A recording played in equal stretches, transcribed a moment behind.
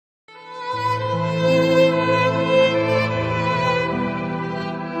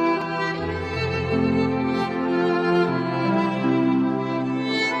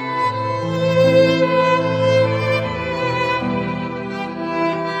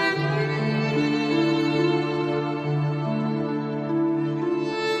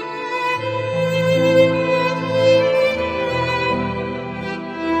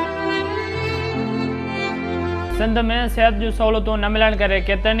सिंध में सेहत जो सहूलतूं न मिलण करे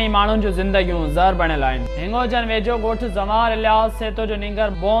केतरनि माण्हुनि जो ज़िंदगियूं ज़हर बणियल आहिनि। हिंगोजन वेझो ॻोठ ज़मार इलियास सेतो जो नींगर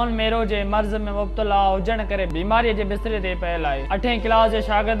बोन मेरो जे मर्ज़ में मुब्तला हुजण करे बीमारीअ जे बिस्तरे ते पियल आहे। 8वीं क्लास जे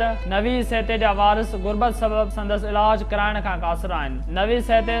शागिर्द नवी सेते जा वारिस गुरबत सबब संदसि इलाज कराइण खां क़ासिर आहिनि। नवी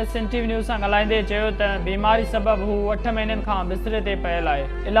सेते सिंध टीवी न्यूज़ सां ॻाल्हाईंदे चयो त बीमारी सबब हू 8 महीननि खां बिस्तरे ते पियल आहे।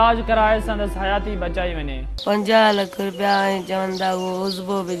 इलाज कराए संदसि हयाती बचाई वञे। 50 लाख रुपया चवंदा उहो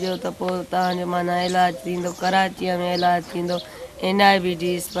उज़बो विझो त पोइ तव्हांजो माना इलाज थींदो। कराचीअ में इलाज थींदो। NIBD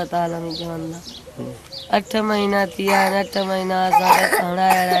अस्पताल में चवंदा 8 महीना थी विया आहिनि। 8 महीना असां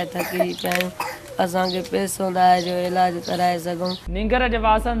हणाए थकी पिया आहियूं। असांखे पैसो न आहे जो इलाज कराए सघूं। नींगर जे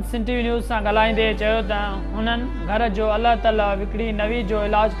वासन सिंध टीवी न्यूज़ सां ॻाल्हाईंदे चयो त हुननि घर जो अल्लाह तला विकिणी नवी जो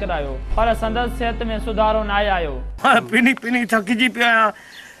इलाज करायो पर संदसि सिहत में सुधारो न आयो। पिनी थकिजी पियो आहियां।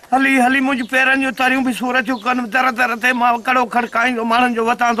 हली हली मुंहिंजी पेरनि जूं तरियूं बि सूर थियूं कनि। दर ते मां कड़ो खड़काईंदो माण्हुनि जो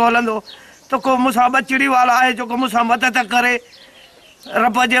वतां थो हलंदो त को मूंसां ॿचिड़ी वाला आहे जेको मूंसां मदद करे।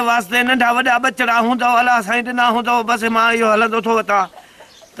 रब जे वास्ते नंढा वॾा ॿचड़ा हूंदव अलाह साईं ॾिना हूंदव बसि मां इहो हलंदो थो वतां।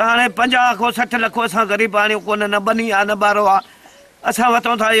 त हाणे 50 खां 60 लख असां ग़रीब आहियूं कोन न बनी आहे न ॿारो आहे। असां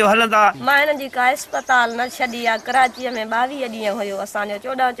वठूं था इहो हलंदा। मां हिननि जी का अस्पताल न छॾी आहे। कराचीअ में 22 ॾींहं हुयो असांजो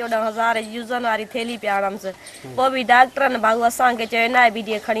 14 हज़ार यूज़न वारी थैली पिया आणमि। पोइ बि डॉक्टरनि भाऊ असांखे चयो NIBD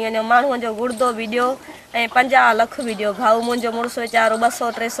खणी वञो। माण्हूअ जो गुर्दो बि ॾियो ऐं 50 लख बि ॾियो। भाऊ मुंहिंजो मुड़ुसु वीचारो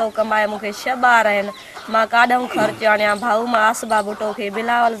 200-300 कमाए। मूंखे 6 ॿार आहिनि। मां काॾऊं ख़र्चु आणियां। भाऊ मां आसबा भुटो खे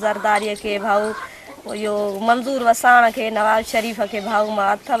बिलावल ज़रदारीअ खे भाऊ इहो मंज़ूर वसाण खे नवाज़ शरीफ़ खे भाऊ मां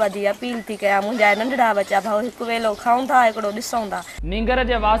हथ वधी अपील थी कयां। मुंहिंजा नंढड़ा बच्चा भाऊ हिकु वेलो खाऊं था हिकिड़ो ॾिसूं था। नींगर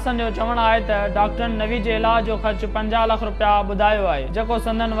जे वासन जो चवणु आहे त डॉक्टरनि नवी जे इलाज जो ख़र्च 50 लख रुपया ॿुधायो आहे जेको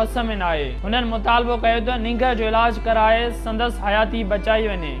संदन वस में न आहे। हुननि मुतालबो कयो त नींगर जो इलाज कराए संदसि हयाती बचाई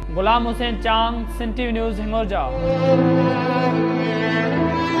वञे। गुलाम हुसैन चांग सिंध टीवी न्यूज़ हिंगोरजा।